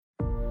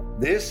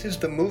This is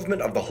the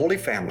movement of the Holy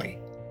Family.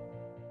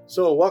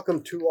 So,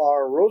 welcome to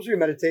our Rosary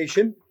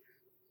Meditation.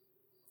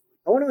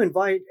 I want to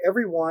invite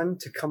everyone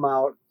to come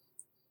out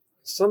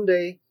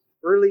Sunday,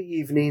 early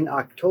evening,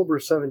 October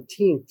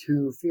 17th,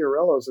 to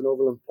Fiorella's in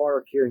Overland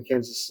Park here in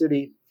Kansas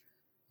City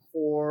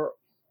for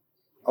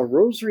a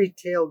Rosary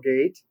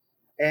tailgate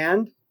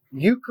and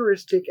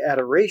Eucharistic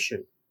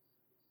adoration.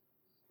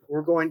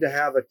 We're going to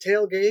have a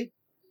tailgate,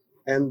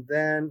 and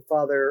then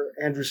Father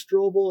Andrew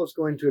Strobel is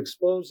going to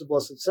expose the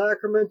Blessed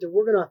Sacrament, and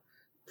we're going to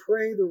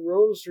pray the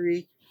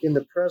Rosary in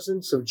the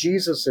presence of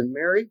Jesus and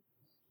Mary.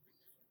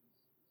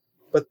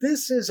 But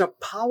this is a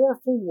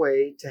powerful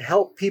way to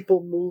help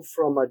people move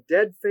from a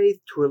dead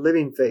faith to a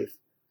living faith.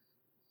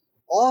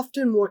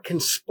 Often what can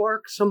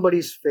spark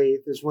somebody's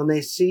faith is when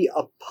they see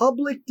a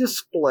public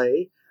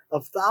display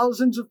of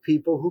thousands of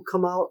people who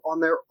come out on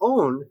their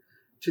own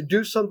to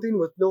do something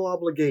with no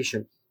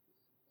obligation.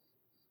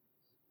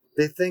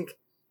 They think,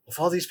 if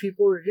all these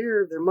people are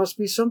here, there must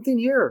be something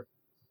here.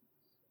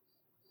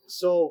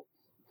 So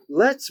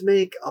let's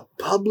make a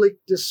public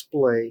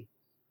display.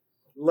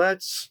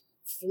 Let's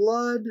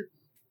flood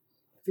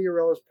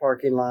Fiorella's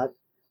parking lot.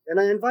 And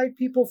I invite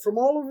people from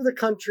all over the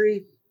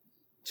country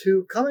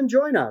to come and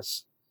join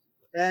us.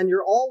 And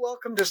you're all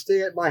welcome to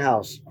stay at my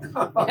house.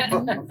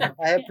 I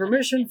have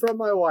permission from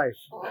my wife.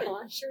 Oh,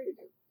 I'm sure you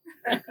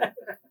do.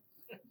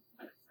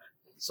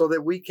 So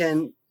that we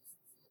can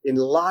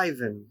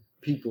enliven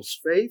people's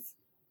faith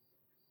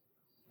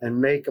and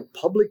make a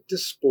public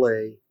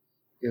display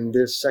in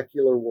this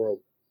secular world.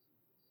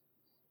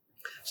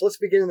 So let's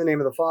begin in the name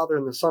of the Father,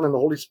 and the Son, and the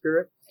Holy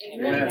Spirit.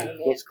 Amen.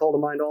 Let's call to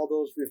mind all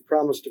those we've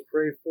promised to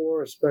pray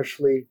for,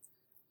 especially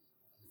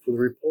for the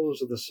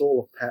repose of the soul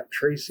of Pat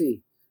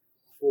Tracy,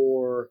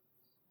 for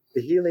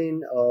the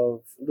healing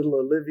of little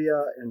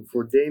Olivia, and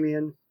for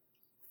Damien,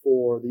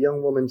 for the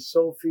young woman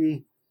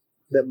Sophie,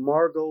 that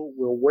Margot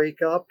will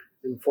wake up,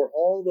 and for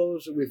all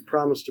those that we've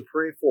promised to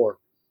pray for.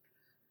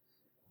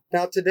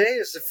 Now, today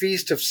is the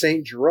feast of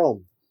St.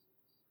 Jerome.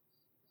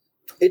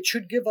 It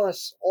should give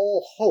us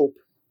all hope,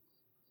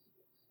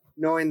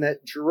 knowing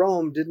that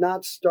Jerome did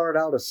not start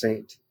out a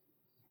saint.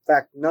 In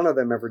fact, none of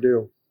them ever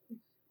do.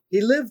 He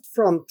lived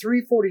from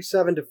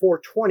 347 to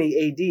 420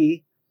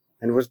 AD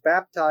and was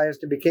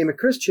baptized and became a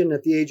Christian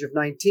at the age of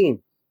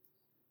 19.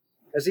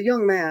 As a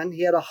young man,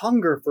 he had a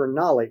hunger for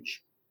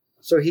knowledge,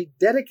 so he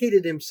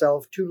dedicated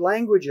himself to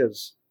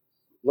languages,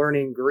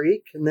 learning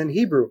Greek and then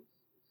Hebrew.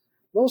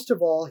 Most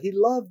of all, he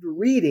loved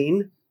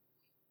reading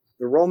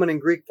the Roman and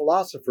Greek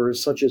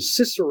philosophers such as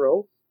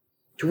Cicero,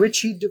 to which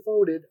he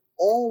devoted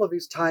all of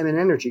his time and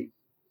energy.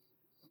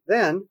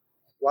 Then,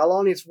 while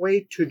on his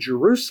way to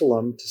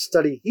Jerusalem to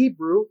study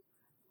Hebrew,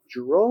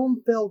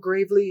 Jerome fell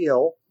gravely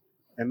ill,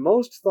 and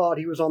most thought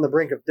he was on the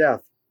brink of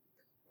death.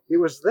 It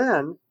was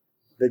then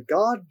that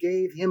God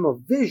gave him a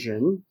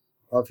vision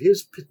of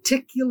his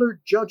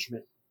particular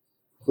judgment,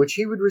 which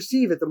he would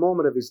receive at the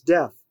moment of his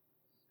death.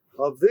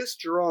 Of this,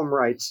 Jerome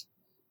writes,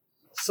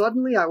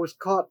 "Suddenly I was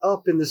caught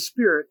up in the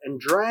Spirit and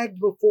dragged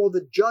before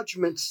the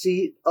judgment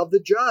seat of the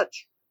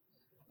judge.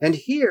 And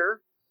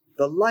here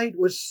the light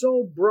was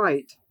so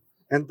bright,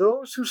 and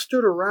those who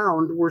stood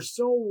around were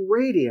so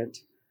radiant,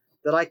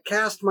 that I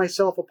cast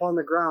myself upon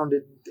the ground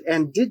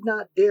and did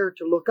not dare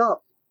to look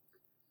up.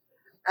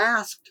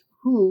 Asked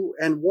who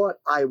and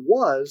what I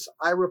was,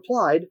 I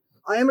replied,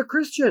 'I am a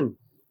Christian.'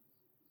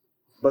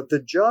 But the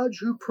judge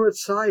who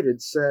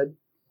presided said,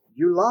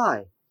 'You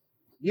lie.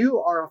 You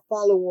are a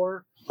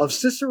follower of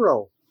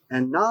Cicero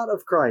and not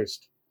of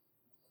Christ.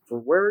 For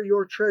where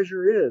your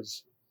treasure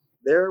is,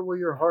 there will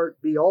your heart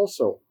be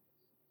also.'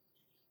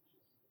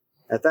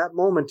 At that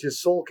moment his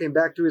soul came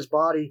back to his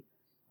body,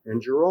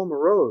 and Jerome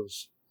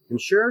arose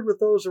and shared with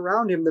those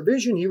around him the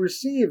vision he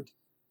received.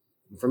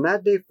 And from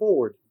that day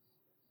forward,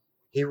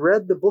 he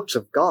read the books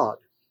of God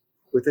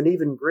with an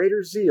even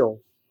greater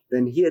zeal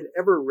than he had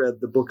ever read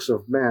the books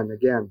of men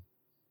again."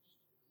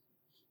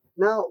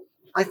 Now,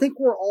 I think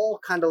we're all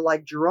kind of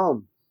like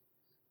Jerome.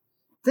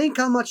 Think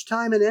how much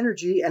time and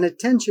energy and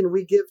attention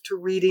we give to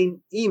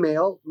reading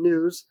email,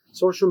 news,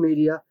 social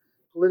media,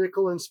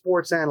 political and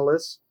sports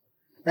analysts,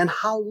 and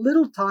how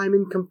little time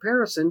in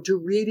comparison to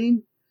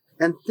reading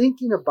and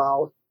thinking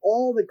about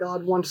all that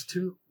God wants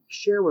to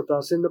share with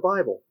us in the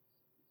Bible.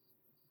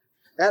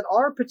 At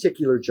our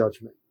particular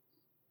judgment,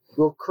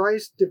 will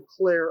Christ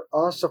declare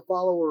us a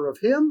follower of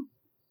him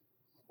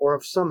or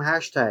of some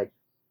hashtag?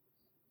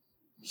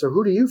 So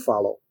who do you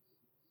follow?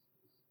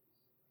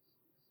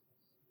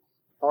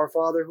 Our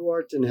Father who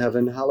art in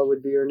heaven,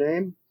 hallowed be your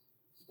name.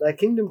 Thy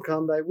kingdom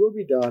come, thy will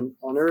be done,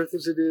 on earth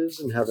as it is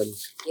in heaven.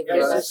 Give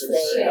us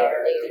this day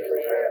our daily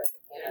bread,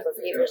 and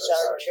forgive us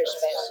our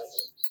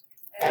trespasses,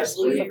 as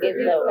we forgive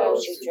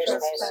those who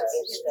trespass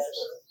against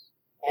us.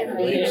 And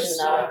lead us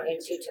not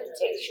into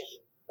temptation,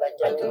 but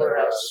deliver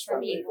us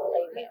from evil.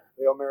 Amen.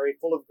 Hail Mary,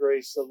 full of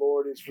grace, the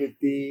Lord is with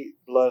thee.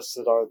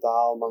 Blessed art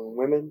thou among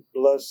women.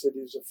 Blessed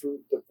is the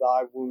fruit of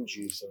thy womb,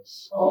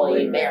 Jesus.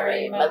 Holy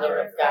Mary, Mother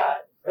of God,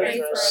 pray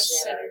for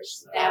us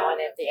sinners, now and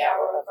at the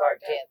hour of our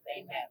death.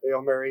 Amen.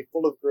 Hail Mary,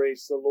 full of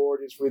grace, the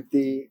Lord is with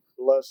thee.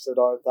 blessed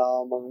art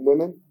thou among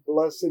women.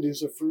 Blessed is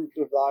the fruit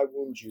of thy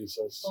womb,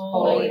 Jesus.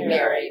 Holy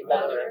Mary,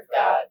 Mother of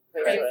God,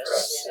 pray for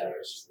us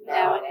sinners,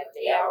 now and at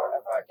the hour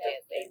of our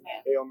death.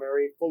 Amen. Hail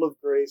Mary, full of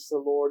grace, the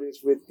Lord is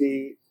with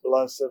thee.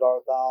 Blessed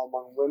art thou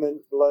among women.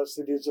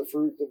 Blessed is the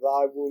fruit of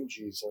thy womb,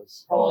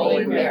 Jesus.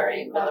 Holy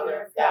Mary,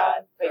 Mother of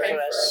God, pray for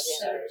us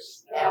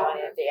sinners, now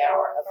and at the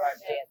hour of our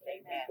death.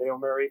 Amen. Hail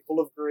Mary,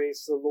 full of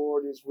grace, the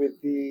Lord is with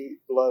thee.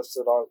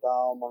 Blessed art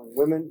thou among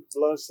women.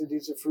 Blessed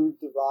is the fruit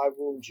of thy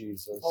womb,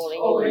 Jesus.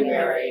 Holy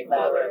Mary,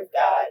 Mother of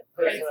God,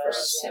 pray for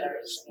us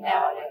sinners,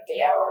 now and at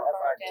the hour of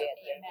our death.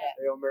 Amen.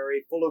 Hail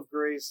Mary, full of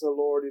grace, the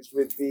Lord is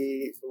with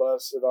thee.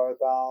 Blessed art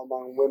thou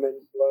among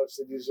women.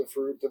 Blessed is the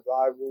fruit of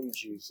thy womb,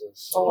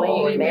 Jesus.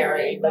 Holy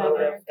Mary,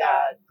 Mother of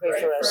God,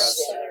 pray for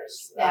us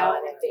sinners, now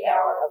and at the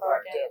hour of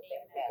our death.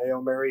 Amen.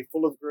 Hail Mary,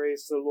 full of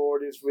grace, the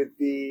Lord is with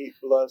thee.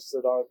 Blessed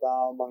art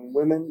thou among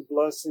women.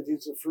 Blessed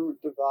is the fruit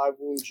of thy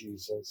womb,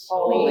 Jesus.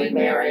 Holy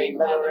Mary,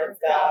 Mother of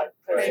God,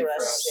 pray for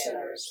us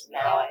sinners,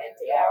 now and at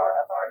the hour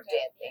of our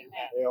death.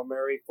 Amen. Hail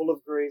Mary, full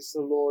of grace,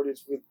 the Lord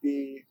is with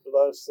thee.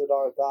 Blessed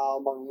art thou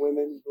among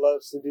women.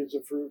 Blessed is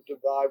the fruit of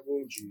thy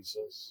womb,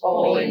 Jesus.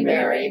 Holy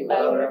Mary,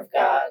 Mother of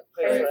God,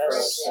 pray for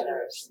us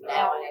sinners,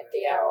 now and at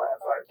the hour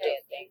of our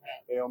death.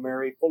 Amen. Hail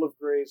Mary, full of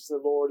grace, the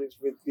Lord is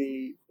with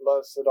thee.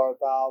 Blessed art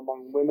thou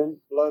among women.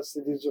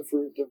 Blessed is the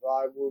fruit of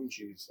thy womb,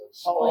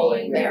 Jesus.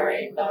 Holy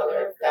Mary,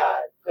 Mother of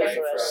God, pray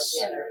for us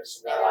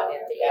sinners, now and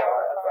at the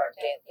hour of our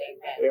death.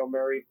 Amen. Hail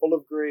Mary, full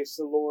of grace,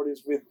 the Lord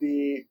is with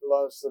thee.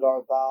 Blessed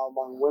art thou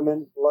among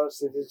women.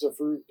 Blessed is the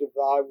fruit of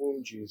thy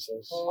womb,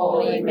 Jesus.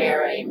 Holy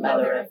Mary,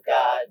 Mother of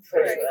God,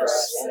 pray for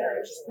us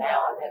sinners,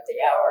 now and at the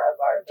hour of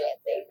our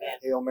death. Amen.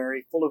 Hail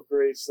Mary, full of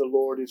grace, the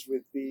Lord is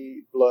with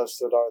thee.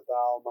 Blessed art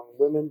thou among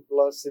women.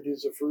 Blessed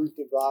is the fruit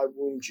of thy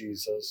womb,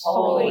 Jesus.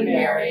 Holy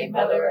Mary,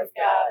 Mother of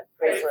God,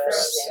 pray for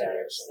us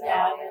sinners,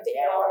 now and at the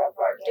hour of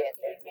our death.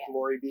 Amen.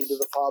 Glory be to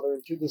the Father,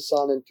 and to the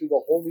Son, and to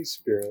the Holy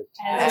Spirit.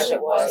 As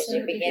it was in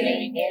the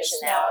beginning, is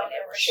now, and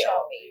ever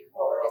shall be,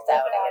 world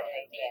without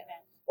end.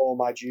 Amen. O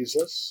my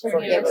Jesus,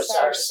 Forgive us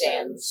our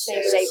sins,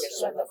 save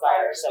us from the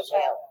fires of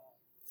hell.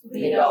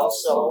 Lead all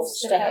souls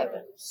to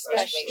heaven,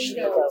 especially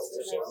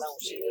those in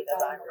most need of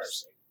thy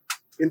mercy.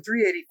 in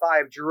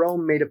 385,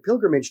 Jerome made a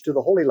pilgrimage to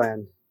the Holy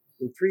Land.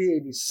 In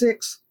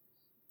 386,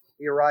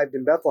 he arrived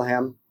in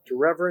Bethlehem to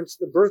reverence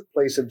the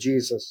birthplace of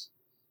Jesus,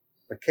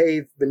 a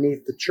cave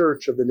beneath the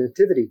Church of the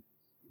Nativity,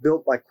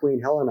 built by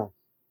Queen Helena.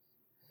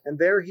 And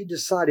there he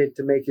decided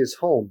to make his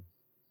home,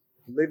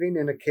 living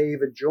in a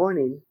cave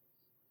adjoining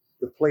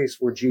the place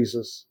where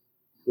Jesus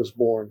was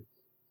born.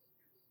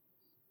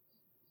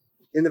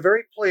 In the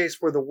very place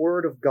where the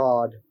Word of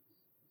God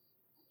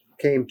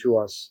came to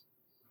us,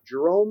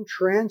 Jerome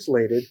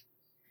translated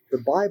the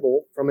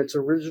Bible from its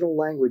original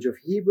language of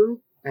Hebrew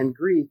and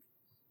Greek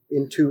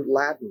into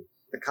Latin,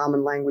 the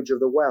common language of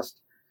the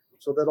West,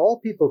 so that all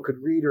people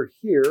could read or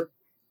hear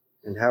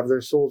and have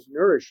their souls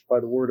nourished by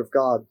the Word of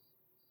God.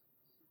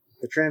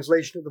 The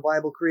translation of the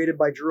Bible created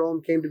by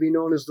Jerome came to be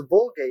known as the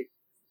Vulgate,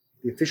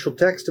 the official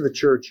text of the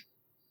Church,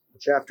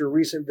 which after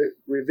recent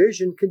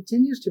revision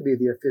continues to be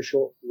the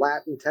official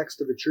Latin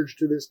text of the Church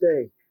to this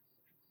day.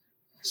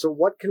 So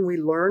what can we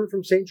learn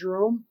from St.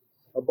 Jerome?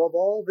 Above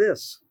all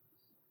this,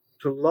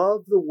 to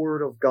love the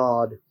Word of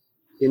God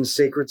in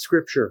sacred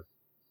Scripture.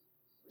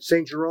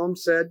 St. Jerome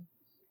said,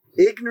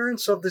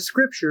 "Ignorance of the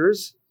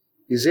Scriptures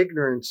is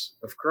ignorance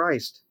of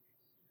Christ."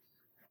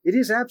 It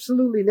is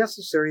absolutely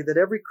necessary that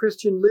every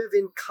Christian live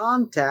in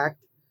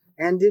contact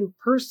and in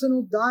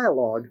personal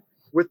dialogue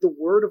with the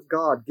Word of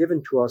God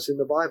given to us in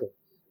the Bible.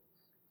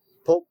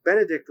 Pope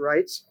Benedict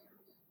writes,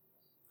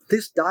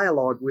 "This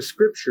dialogue with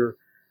Scripture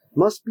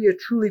must be a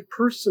truly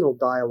personal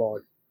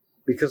dialogue,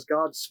 because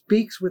God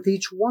speaks with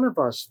each one of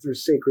us through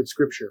sacred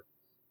Scripture,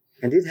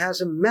 and it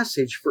has a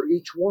message for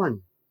each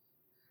one.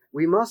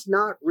 We must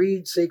not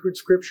read sacred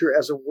Scripture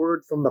as a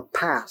word from the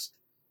past,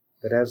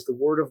 but as the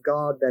Word of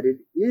God that it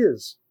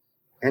is,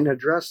 and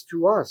addressed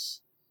to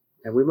us,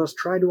 and we must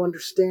try to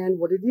understand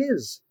what it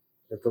is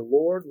that the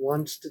Lord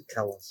wants to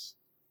tell us."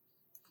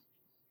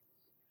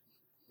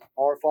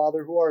 Our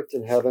Father who art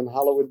in heaven,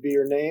 hallowed be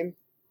your name.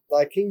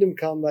 Thy kingdom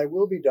come, thy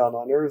will be done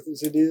on earth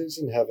as it is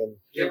in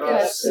heaven. Give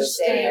us this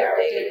day our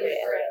daily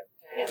bread,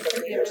 and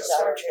forgive us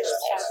our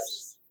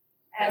trespasses,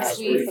 as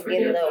we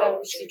forgive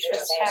those who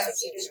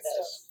trespass against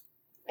us.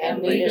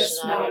 And lead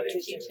us not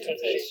into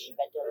temptation,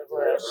 but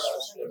deliver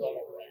us from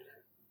evil.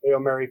 Hail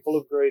Mary, full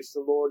of grace, the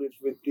Lord is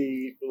with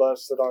thee.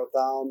 Blessed art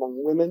thou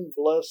among women.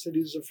 Blessed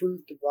is the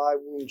fruit of thy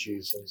womb,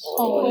 Jesus.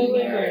 Holy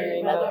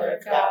Mary, Mother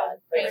of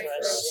God, pray for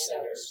us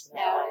sinners,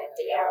 now and at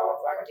the hour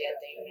of our death.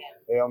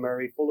 Amen. Hail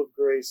Mary, full of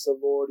grace, the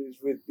Lord is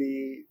with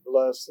thee.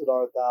 Blessed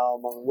art thou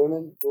among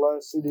women.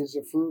 Blessed is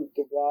the fruit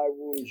of thy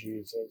womb,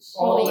 Jesus.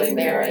 Holy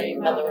Mary,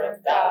 Mother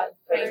of God,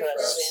 pray for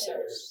us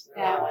sinners,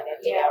 now and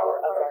at the hour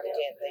of our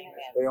death.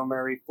 Amen. Hail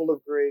Mary, full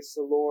of grace,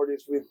 the Lord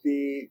is with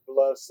thee.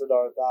 Blessed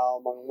art thou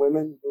among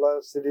women.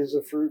 Blessed is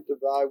the fruit of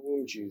thy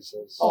womb,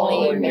 Jesus.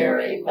 Holy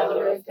Mary,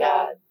 Mother of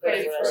God,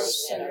 pray for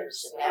us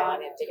sinners, now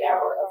and at the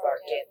hour of our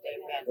death.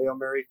 Amen. Hail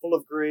Mary, full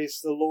of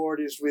grace, the Lord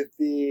is with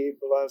thee.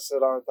 Blessed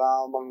art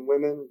thou among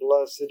women.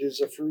 Blessed is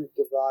the fruit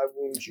of thy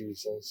womb,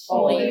 Jesus.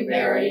 Holy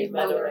Mary,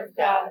 Mother of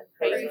God,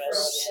 pray for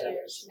us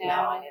sinners,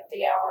 now and at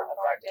the hour of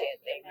our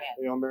death.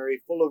 Amen. Hail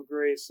Mary, full of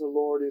grace, the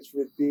Lord is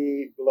with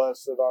thee.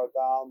 Blessed art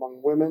thou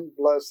among women.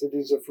 Blessed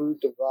is the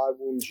fruit of thy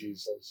womb,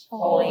 Jesus.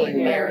 Holy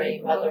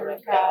Mary, Mother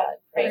of God,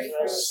 pray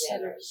for us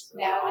sinners,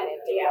 now and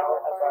at the hour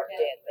of our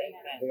death.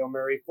 Amen. Hail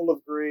Mary, full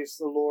of grace,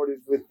 the Lord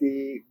is with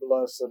thee.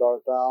 Blessed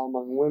art thou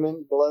among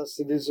women.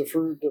 Blessed is the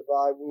fruit of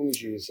thy womb,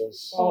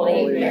 Jesus.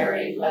 Holy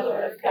Mary,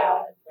 Mother of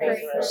God,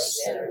 pray for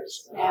us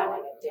sinners, now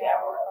and at the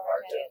hour of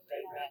our death.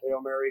 Amen.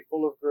 Hail Mary,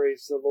 full of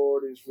grace, the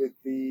Lord is with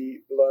thee.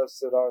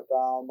 Blessed art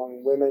thou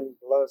among women.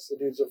 Blessed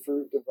is the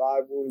fruit of thy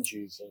womb,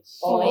 Jesus.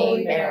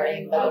 Holy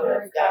Mary,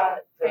 Mother of God,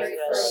 pray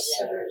for us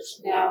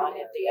sinners, now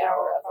and at the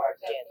hour of our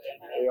death.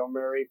 Amen. Hail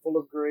Mary, full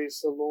of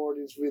grace, the Lord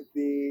is with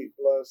thee.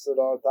 Blessed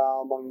art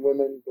thou among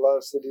women.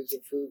 Blessed is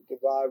the fruit of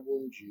thy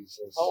womb,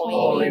 Jesus.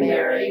 Holy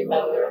Mary,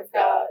 Mother of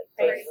God,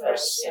 pray for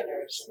us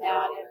sinners,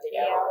 now and at the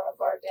hour of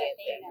our death.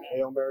 Amen.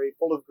 Hail Mary,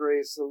 full of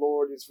grace, the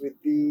Lord is with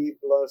thee.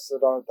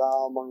 Blessed art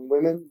thou among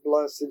women.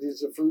 Blessed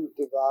is the fruit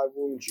of thy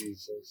womb,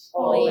 Jesus.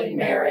 Holy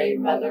Mary,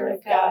 Mother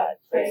of God,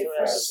 pray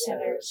for us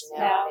sinners,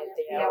 now and at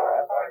the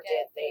hour of our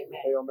death.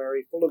 Amen. Hail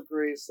Mary, full of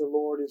grace, the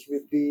Lord is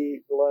with thee.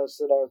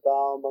 Blessed art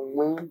thou among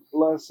women.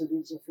 Blessed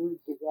is the fruit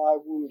of thy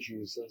womb,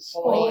 Jesus.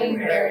 Holy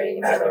Mary,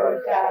 Mother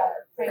of God,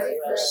 pray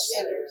for us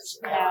sinners,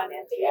 now and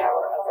at the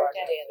hour of our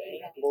death.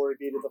 Amen. Glory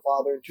be to the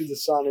Father, and to the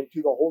Son, and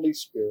to the Holy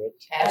Spirit.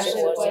 As it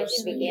was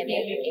in the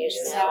beginning,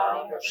 is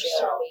now, and ever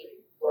shall be,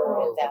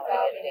 world without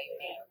end.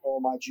 Amen. O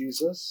my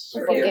Jesus,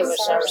 Forgive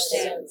us our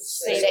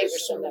sins, save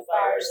us from the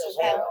fires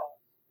of hell.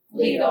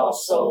 Lead all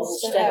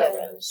souls to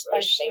heaven,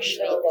 especially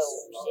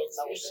those in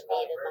most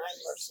need of thy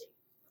mercy.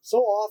 so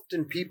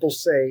often people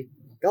say,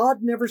 God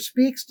never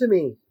speaks to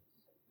me.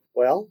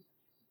 Well,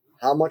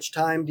 how much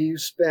time do you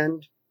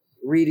spend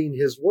reading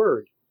His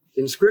Word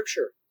in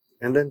Scripture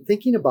and then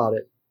thinking about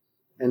it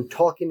and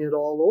talking it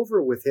all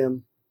over with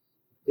Him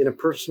in a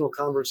personal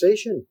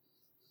conversation?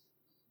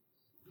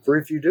 For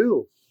if you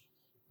do,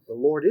 the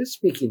Lord is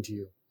speaking to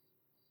you.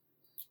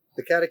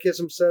 The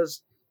Catechism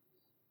says,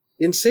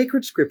 in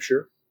sacred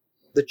Scripture,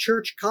 the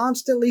Church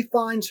constantly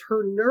finds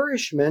her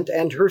nourishment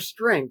and her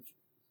strength,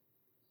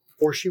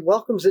 for she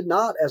welcomes it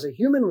not as a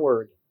human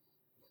word,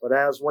 but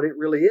as what it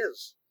really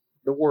is,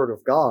 the Word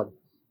of God.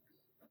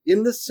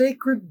 In the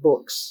sacred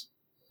books,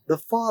 the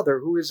Father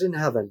who is in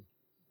heaven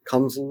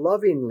comes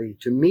lovingly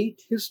to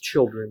meet His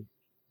children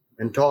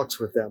and talks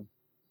with them.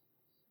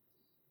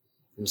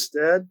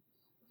 Instead,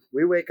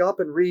 we wake up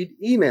and read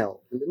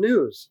email and the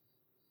news.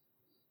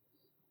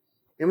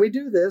 And we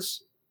do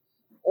this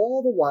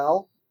all the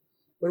while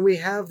when we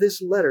have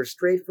this letter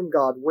straight from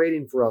God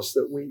waiting for us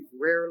that we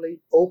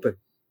rarely open.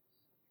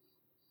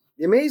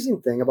 The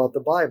amazing thing about the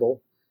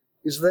Bible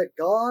is that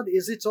God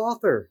is its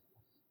author,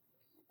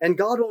 and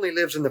God only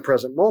lives in the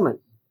present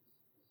moment.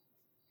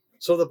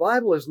 So the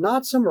Bible is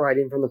not some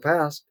writing from the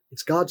past.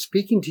 It's God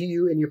speaking to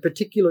you in your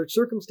particular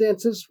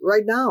circumstances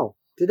right now,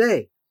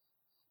 today.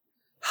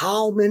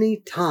 How many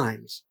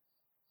times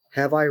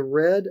have I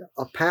read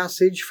a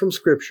passage from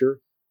Scripture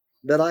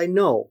that I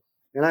know,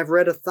 and I've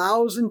read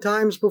 1,000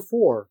 times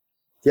before,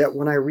 yet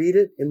when I read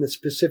it in the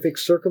specific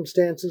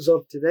circumstances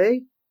of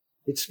today,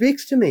 it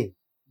speaks to me.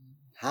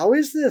 How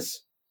is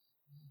this?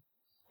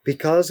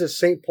 Because, as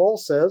St. Paul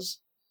says,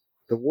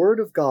 the Word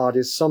of God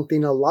is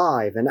something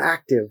alive and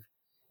active.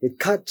 It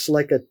cuts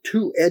like a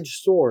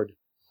two-edged sword,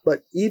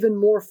 but even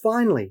more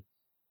finely.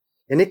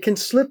 And it can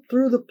slip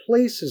through the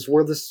places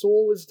where the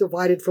soul is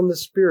divided from the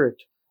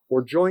spirit,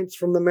 or joints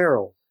from the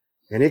marrow,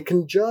 and it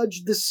can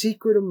judge the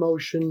secret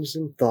emotions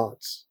and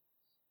thoughts.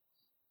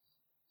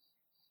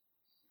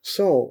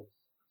 So,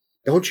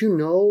 don't you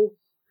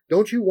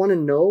want to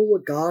know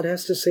what God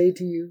has to say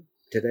to you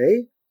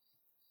today?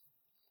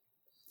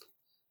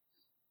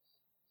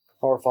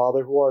 Our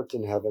Father who art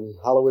in heaven,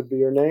 hallowed be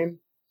your name.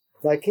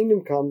 Thy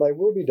kingdom come, thy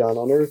will be done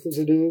on earth as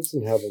it is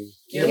in heaven.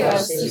 Give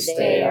us this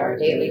day our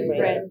daily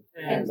bread,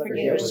 and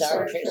forgive us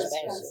our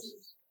trespasses,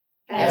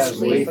 as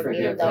we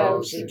forgive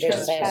those who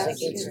trespass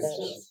against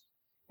us.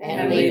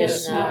 And lead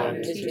us not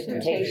into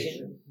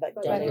temptation, but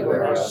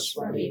deliver us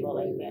from evil.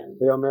 Amen.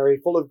 Hail Mary,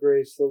 full of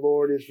grace, the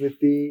Lord is with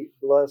thee.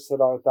 Blessed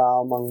art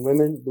thou among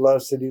women.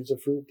 Blessed is the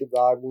fruit of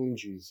thy womb,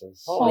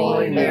 Jesus.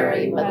 Holy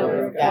Mary,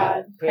 Mother of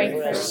God, pray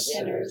for us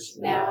sinners,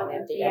 now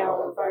and at the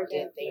hour of our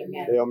death.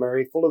 Amen. Hail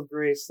Mary, full of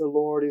grace, the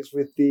Lord is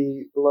with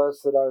thee.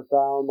 Blessed art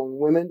thou among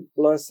women.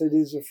 Blessed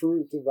is the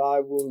fruit of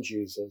thy womb,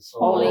 Jesus.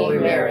 Holy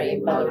Mary,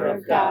 Mother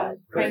of God,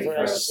 pray for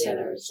us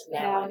sinners,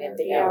 now and at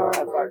the hour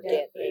of our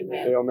death.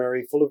 Amen. Hail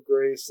Mary, full full of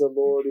grace, the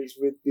Lord is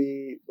with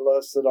thee.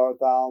 Blessed art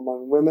thou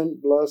among women.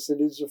 Blessed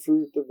is the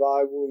fruit of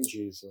thy womb,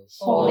 Jesus.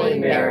 Holy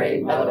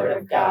Mary, Mother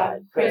of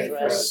God, pray for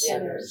us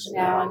sinners,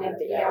 now and at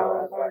the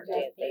hour of our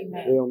death.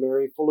 Amen. Hail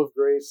Mary, full of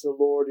grace, the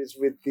Lord is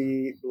with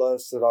thee.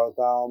 Blessed art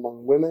thou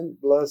among women.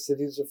 Blessed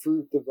is the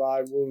fruit of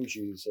thy womb,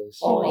 Jesus.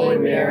 Holy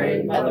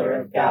Mary, Mother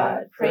of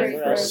God, pray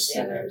for us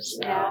sinners,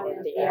 now and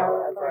at the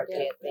hour of our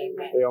death.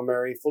 Amen. Hail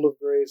Mary, full of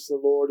grace, the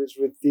Lord is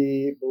with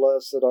thee.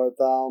 Blessed art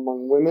thou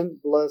among women.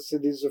 Blessed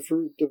is the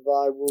fruit of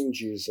thy womb,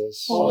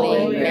 Jesus.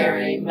 Holy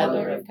Mary,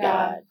 Mother of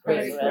God,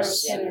 pray for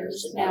us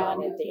sinners, now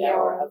and at the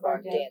hour of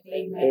our death.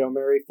 Amen. Hail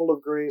Mary, full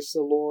of grace,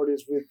 the Lord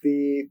is with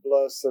thee.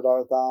 Blessed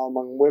art thou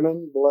among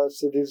women.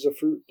 Blessed is the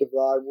fruit of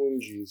thy womb,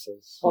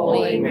 Jesus.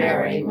 Holy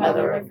Mary,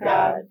 Mother of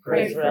God,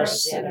 pray for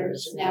us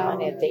sinners, now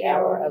and at the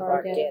hour of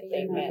our death.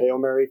 Amen. Hail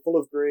Mary, full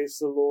of grace,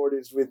 the Lord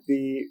is with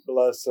thee.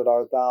 Blessed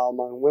art thou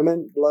among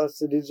women.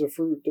 Blessed is the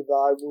fruit of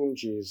thy womb,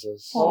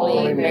 Jesus.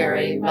 Holy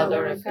Mary,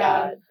 Mother of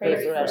God,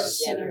 pray for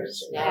us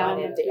sinners, now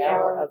and at the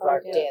hour of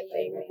our death.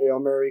 Amen. Hail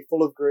Mary,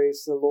 full of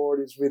grace, the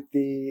Lord is with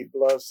thee.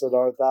 Blessed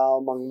art thou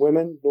among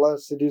women.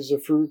 Blessed is the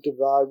fruit of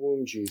thy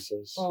womb,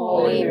 Jesus.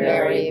 Holy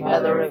Mary,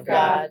 Mother of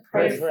God,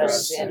 pray for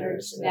us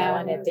sinners, now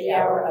and at the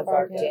hour of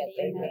our death.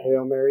 Amen.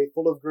 Hail Mary,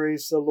 full of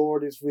grace, the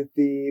Lord is with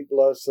thee.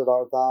 Blessed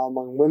art thou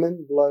among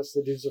women.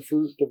 Blessed is the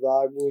fruit of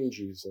thy womb,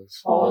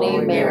 Jesus.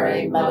 Holy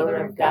Mary,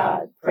 Mother of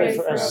God, pray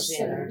for us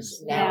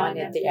sinners, now and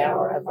at the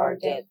hour of our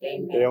death.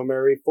 Amen. Hail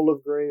Mary, full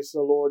of grace,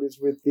 the Lord is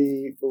with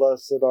thee.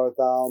 Blessed art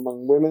thou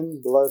among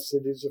women.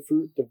 Blessed is the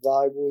fruit of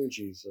thy womb,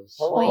 Jesus.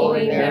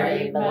 Holy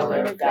Mary,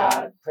 Mother of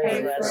God,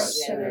 pray for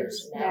us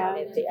sinners, now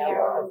and at the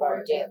hour of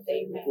our death.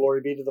 Amen.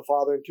 Glory be to the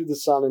Father, and to the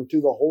Son, and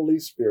to the Holy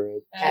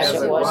Spirit. As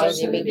it was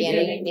in the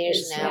beginning,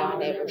 is now,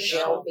 and ever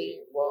shall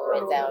be,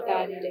 world without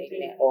end.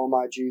 Amen. O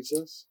my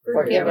Jesus,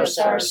 Forgive us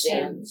our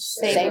sins,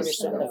 save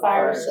us from the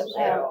fires of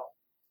hell.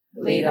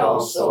 Lead all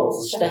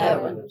souls to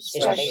heaven,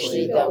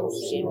 especially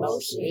those in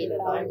most need of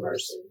thy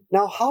mercy.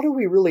 now how do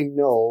we really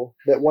know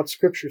that what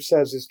Scripture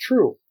says is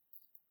true?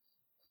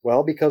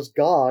 Well, because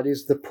God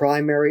is the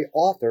primary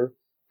author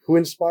who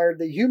inspired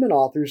the human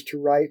authors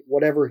to write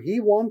whatever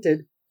he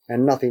wanted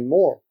and nothing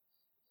more.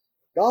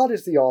 God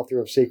is the author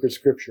of sacred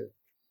Scripture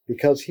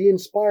because he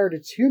inspired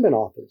its human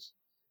authors,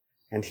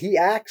 and he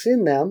acts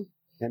in them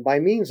and by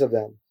means of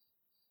them.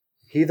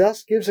 He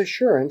thus gives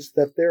assurance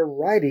that their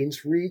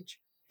writings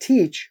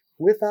teach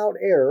without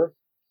error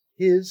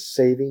his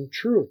saving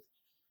truth.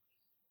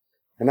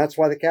 And that's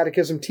why the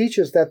Catechism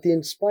teaches that the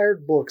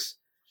inspired books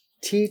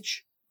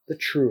teach the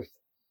truth.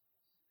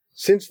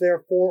 Since,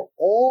 therefore,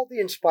 all the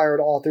inspired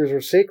authors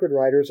or sacred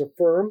writers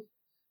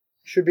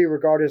should be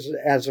regarded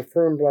as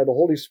affirmed by the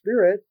Holy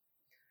Spirit,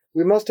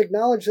 we must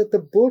acknowledge that the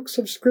books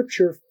of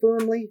Scripture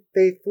firmly,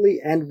 faithfully,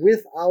 and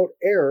without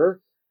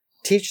error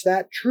teach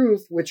that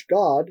truth which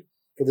God,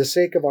 for the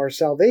sake of our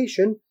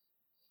salvation,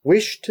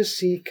 wished to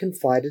see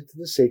confided to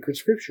the sacred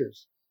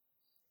Scriptures.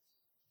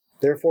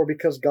 Therefore,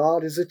 because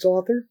God is its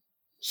author,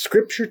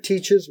 Scripture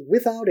teaches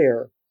without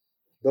error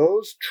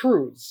those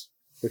truths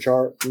which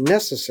are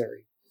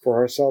necessary for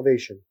our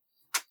salvation.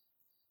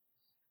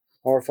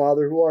 Our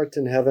Father who art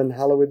in heaven,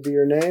 hallowed be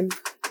your name.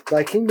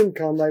 Thy kingdom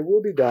come, thy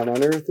will be done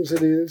on earth as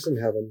it is in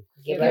heaven.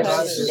 Give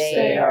us this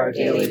day our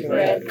daily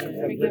bread,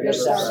 and forgive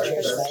us our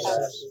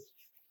trespasses,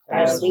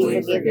 as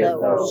we forgive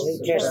those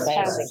who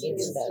trespass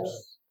against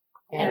us.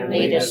 And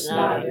lead us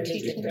not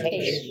into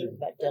temptation,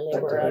 but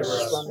deliver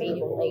us from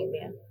evil.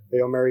 Amen.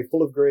 Hail Mary,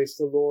 full of grace,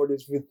 the Lord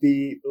is with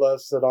thee.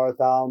 Blessed art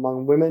thou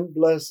among women.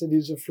 Blessed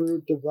is the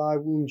fruit of thy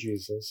womb,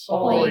 Jesus.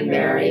 Holy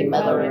Mary,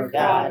 Mother of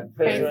God,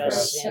 pray for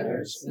us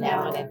sinners,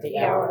 now and at the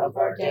hour of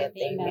our death.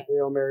 Amen.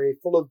 Hail Mary,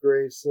 full of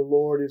grace, the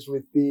Lord is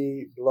with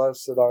thee.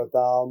 Blessed art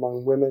thou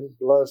among women.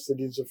 Blessed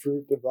is the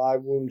fruit of thy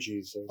womb,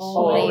 Jesus.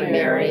 Holy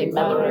Mary,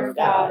 Mother of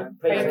God,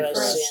 pray for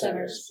us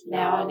sinners,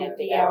 now and at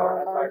the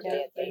hour of our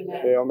death.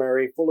 Amen. Hail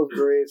Mary, full of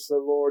grace, the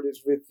Lord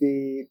is with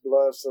thee.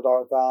 Blessed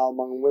art thou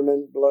among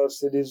women.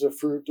 Blessed is the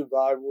fruit of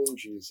thy womb,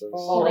 Jesus.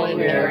 Holy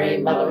Mary,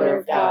 Mother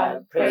of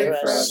God, pray for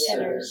us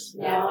sinners,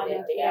 now and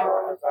at the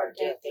hour of our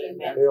death.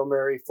 Amen. Hail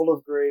Mary, full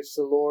of grace,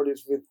 the Lord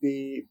is with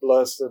thee.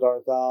 Blessed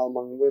art thou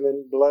among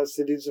women.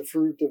 Blessed is the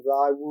fruit of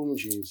thy womb,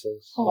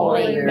 Jesus.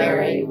 Holy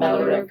Mary,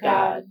 Mother of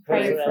God,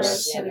 pray for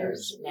us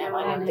sinners, now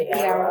and at the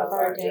hour of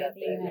our death.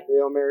 Amen.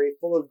 Hail Mary,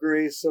 full of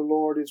grace, the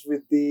Lord is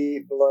with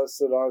thee.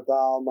 Blessed art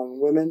thou among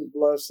women.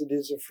 Blessed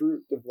is the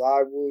fruit of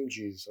thy womb,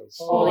 Jesus.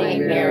 Holy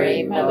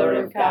Mary,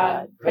 Mother of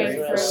God, pray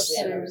for us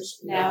sinners,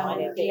 now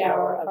and at the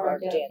hour of our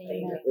death.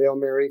 Amen. Hail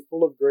Mary,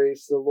 full of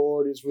grace, the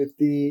Lord is with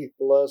thee.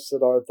 Blessed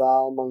art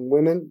thou among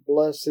women.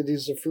 Blessed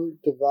is the fruit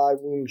of thy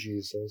womb,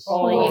 Jesus.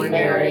 Holy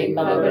Mary,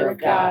 Mother of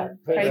God,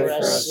 pray for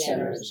us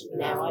sinners,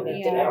 now and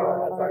at the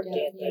hour of our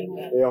death.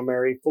 Amen. Hail Mary,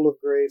 Mary, full of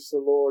grace, the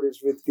Lord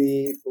is with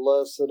thee.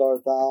 Blessed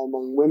art thou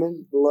among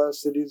women.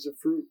 Blessed is the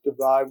fruit of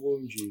thy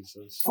womb,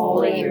 Jesus.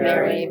 Holy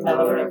Mary,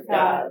 Mother of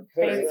God,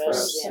 pray for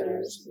us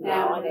sinners,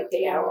 now and at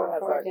the hour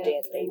of our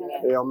death.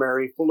 Amen. Hail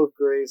Mary, full of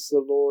grace, the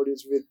Lord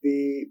is with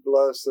thee.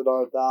 Blessed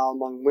art thou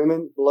among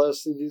women.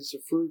 Blessed is the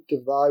fruit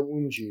of thy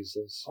womb,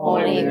 Jesus.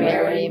 Holy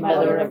Mary,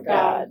 Mother of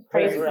God,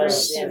 pray for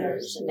us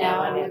sinners,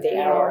 now and at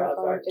the hour of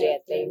our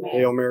death. Amen.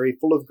 Hail Mary,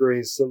 full of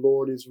grace, the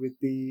Lord is with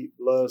thee.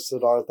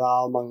 Blessed art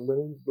thou among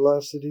women.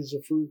 Blessed is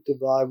the fruit of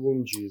thy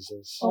womb,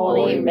 Jesus.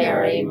 Holy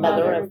Mary,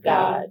 Mother of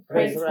God,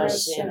 pray for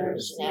us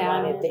sinners,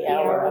 now and at the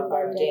hour of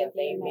our death.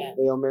 Amen.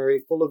 Hail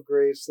Mary, full of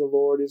grace, the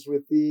Lord is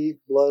with thee.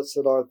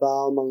 Blessed art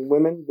thou among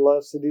women.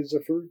 Blessed is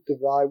the fruit of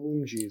thy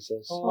womb,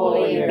 Jesus.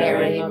 Holy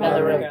Mary,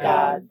 Mother of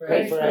God,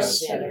 pray for us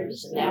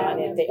sinners, now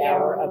and at the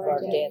hour of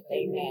our death.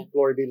 Amen.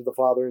 Glory be to the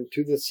Father, and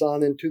to the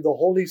Son, and to the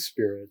Holy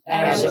Spirit.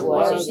 As it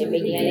was in the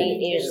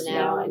beginning, is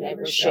now, and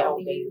ever shall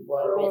be,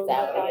 world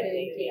without end.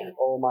 Amen.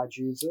 O my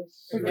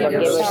Jesus, Forgive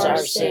us our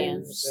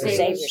sins,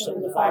 save us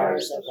from the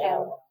fires of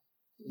hell.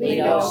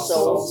 Lead all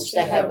souls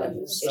to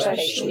heaven,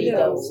 especially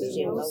those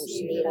in most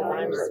need of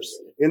thy mercy.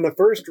 in the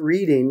first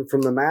reading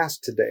from the Mass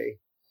today,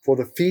 for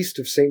the feast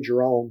of St.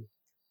 Jerome,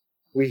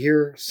 we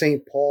hear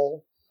St.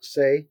 Paul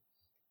say,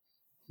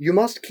 "You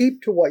must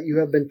keep to what you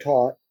have been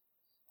taught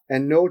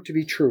and know to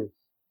be true.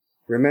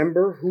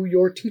 Remember who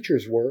your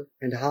teachers were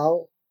and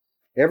how,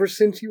 ever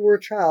since you were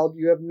a child,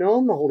 you have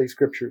known the Holy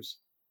Scriptures.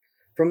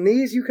 From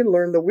these you can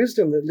learn the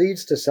wisdom that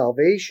leads to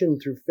salvation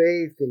through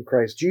faith in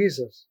Christ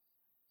Jesus.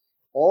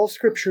 All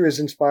Scripture is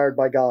inspired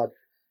by God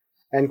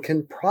and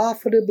can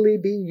profitably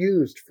be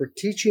used for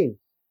teaching,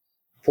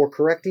 for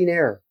correcting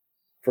error,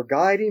 for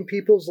guiding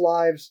people's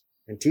lives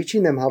and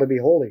teaching them how to be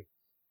holy.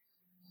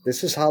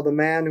 This is how the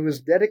man who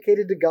is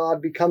dedicated to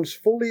God becomes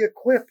fully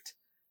equipped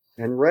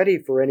and ready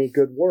for any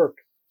good work."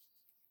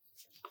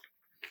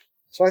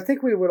 So I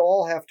think we would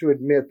all have to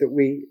admit that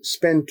we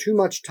spend too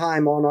much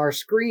time on our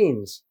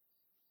screens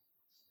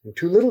and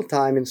too little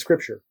time in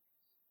Scripture.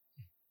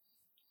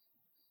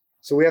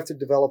 So we have to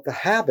develop the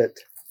habit,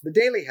 the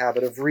daily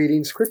habit of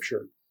reading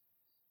Scripture.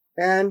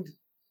 And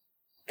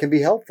can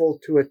be helpful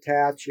to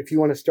attach, if you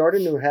want to start a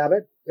new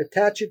habit,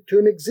 attach it to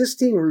an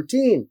existing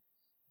routine.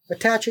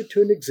 Attach it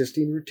to an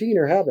existing routine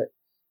or habit.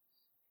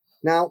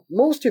 Now,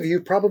 most of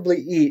you probably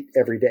eat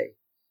every day.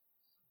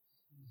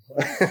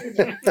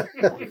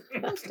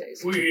 Most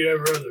days. We eat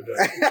every other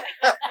day.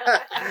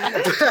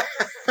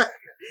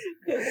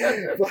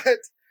 But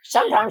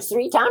Sometimes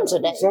 3 times a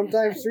day.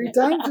 sometimes 3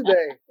 times a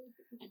day.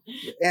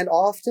 And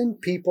often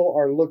people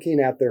are looking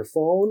at their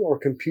phone or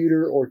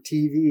computer or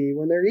TV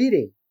when they're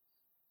eating.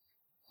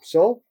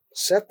 So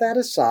set that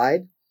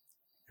aside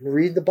and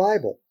read the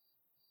Bible.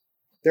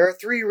 There are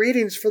 3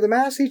 readings for the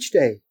Mass each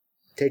day.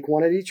 Take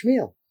 1 at each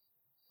meal.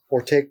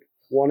 Or take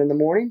 1 in the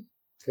morning,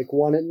 take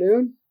 1 at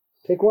noon,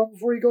 take 1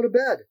 before you go to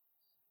bed.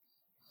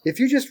 If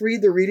you just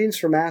read the readings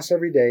for Mass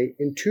every day,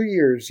 in 2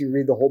 years you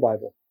read the whole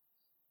Bible.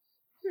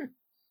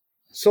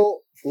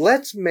 So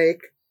let's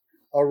make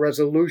a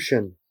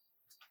resolution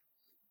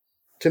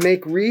to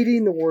make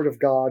reading the Word of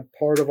God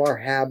part of our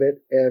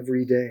habit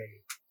every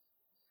day.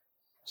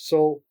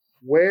 So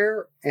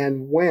where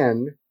and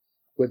when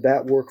would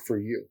that work for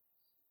you?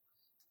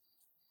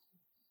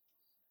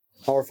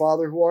 Our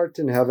Father who art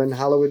in heaven,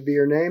 hallowed be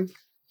your name.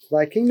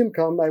 Thy kingdom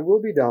come, thy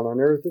will be done on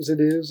earth as it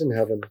is in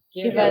heaven.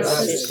 Give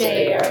us this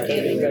day our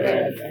daily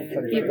bread, and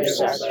forgive us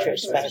our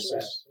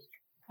trespasses,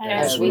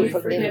 as we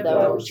forgive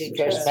those who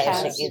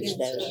trespass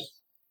against us.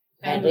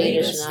 And lead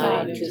us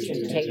not into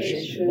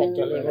temptation, but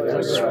deliver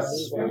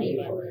us from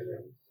evil. Amen.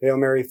 Hail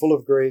Mary, full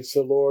of grace,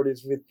 the Lord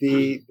is with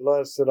thee.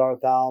 Blessed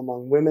art thou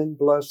among women.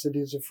 Blessed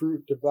is the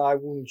fruit of thy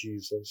womb,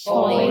 Jesus.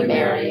 Holy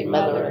Mary,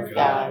 Mother of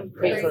God,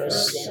 pray for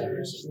us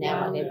sinners,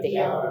 now and at the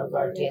hour of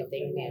our death.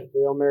 Amen.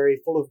 Hail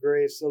Mary, full of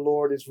grace, the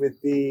Lord is with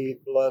thee.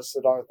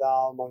 Blessed art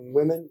thou among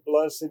women.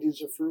 Blessed is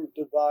the fruit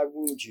of thy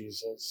womb,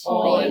 Jesus.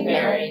 Holy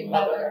Mary,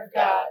 Mother of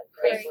God,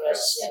 pray for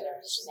us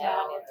sinners,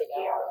 now and at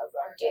the hour of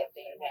our death.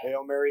 Amen.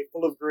 Hail Mary,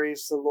 full of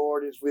grace, the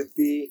Lord is with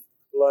thee.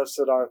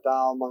 Blessed art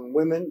thou among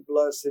women.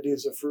 Blessed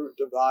is the fruit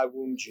of thy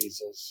womb,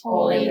 Jesus.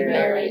 Holy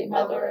Mary,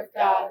 Mother of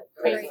God,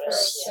 pray for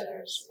us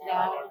sinners,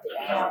 now and at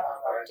the hour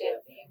of our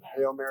death. Amen.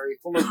 Hail Mary,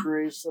 full of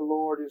grace, the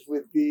Lord is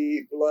with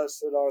thee.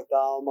 Blessed art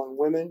thou among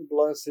women.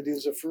 Blessed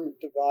is the fruit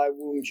of thy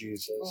womb,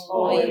 Jesus.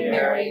 Holy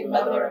Mary,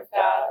 Mother of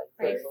God,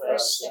 pray for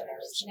us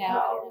sinners,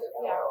 now and at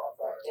the hour of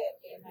our death.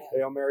 Amen.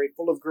 Hail Mary,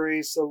 full of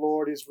grace, the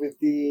Lord is with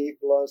thee.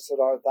 Blessed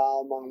art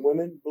thou among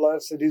women.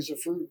 Blessed is the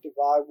fruit of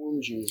thy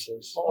womb,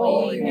 Jesus.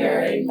 Holy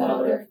Mary,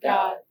 Mother of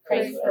God,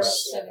 pray for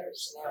us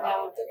sinners,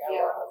 now and at the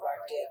hour of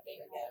our death.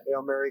 Amen.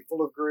 Hail Mary,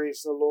 full of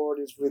grace, the Lord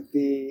is with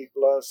thee.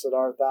 Blessed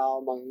art thou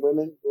among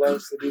women.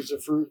 Blessed is the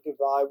fruit of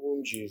thy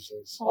womb,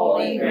 Jesus.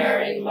 Holy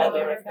Mary,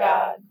 Mother of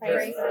God,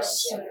 pray for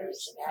us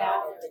sinners,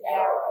 now and at the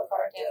hour of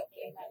our death.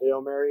 Amen.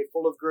 Hail Mary,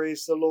 full of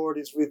grace, the Lord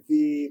is with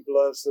thee.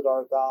 Blessed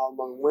art thou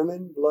among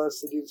women.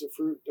 Blessed is the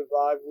fruit of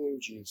thy womb,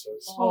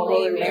 Jesus.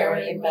 Holy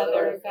Mary,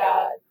 Mother of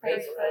God, pray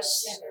for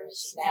us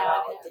sinners,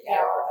 now and at the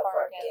hour of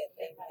our death.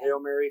 Amen. Hail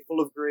Mary, full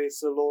of grace,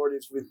 the Lord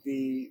is with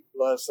thee.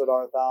 Blessed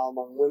art thou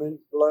among women.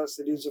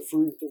 Blessed is the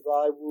fruit of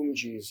thy womb,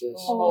 Jesus.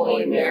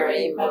 Holy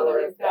Mary,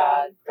 Mother of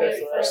God, pray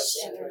for us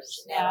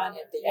sinners, now and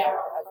at the hour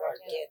of our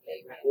death.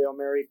 Amen. Hail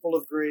Mary, full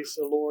of grace,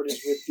 the Lord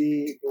is with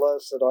thee.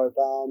 Blessed art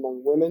thou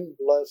among women.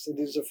 Blessed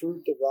is the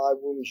fruit of thy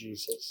womb,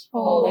 Jesus.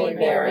 Holy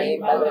Mary,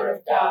 Mother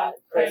of God,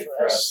 pray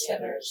for us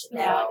sinners,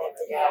 now and at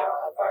the hour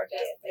of our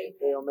death. Amen.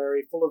 Hail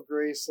Mary, full of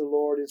grace, the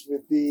Lord is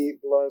with thee.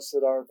 Blessed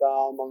art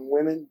thou among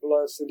women.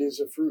 Blessed is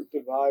the fruit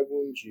of thy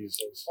womb,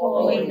 Jesus.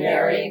 Holy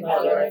Mary,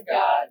 Mother of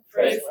God,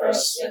 pray for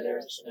us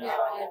sinners, now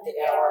and at the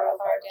hour of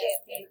our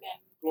death. Amen.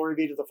 Glory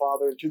be to the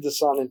Father, and to the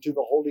Son, and to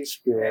the Holy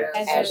Spirit.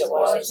 As it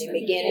was in the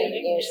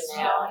beginning, is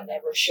now, and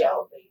ever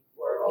shall be,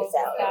 world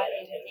without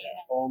end. Amen.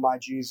 O my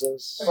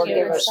Jesus,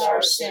 Forgive us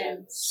our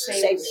sins,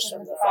 save us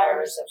from the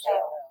fires of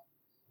hell.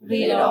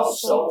 Lead all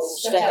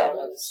souls to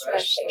heaven,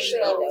 especially those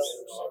in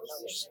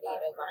most need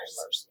of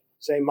thy mercy.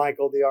 Saint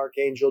Michael the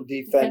Archangel,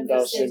 defend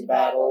us in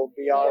battle.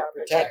 Be our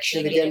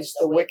protection against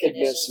the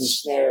wickedness and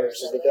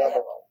snares of the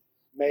devil.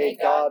 May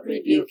God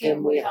rebuke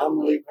him, we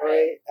humbly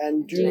pray.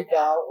 And do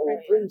thou, O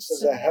Prince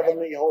of the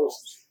heavenly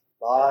host,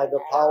 by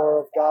the power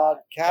of God,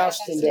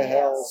 cast into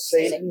hell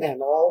Satan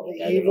and all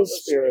the evil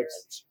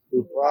spirits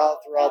who prowl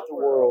throughout the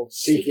world,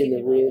 seeking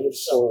the ruin of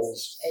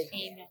souls.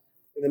 Amen.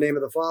 In the name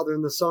of the Father,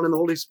 and the Son, and the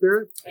Holy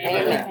Spirit.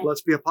 Amen.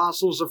 Let's be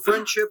apostles of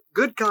friendship,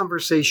 good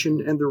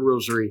conversation, and the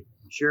rosary.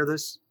 Share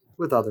this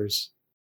with others.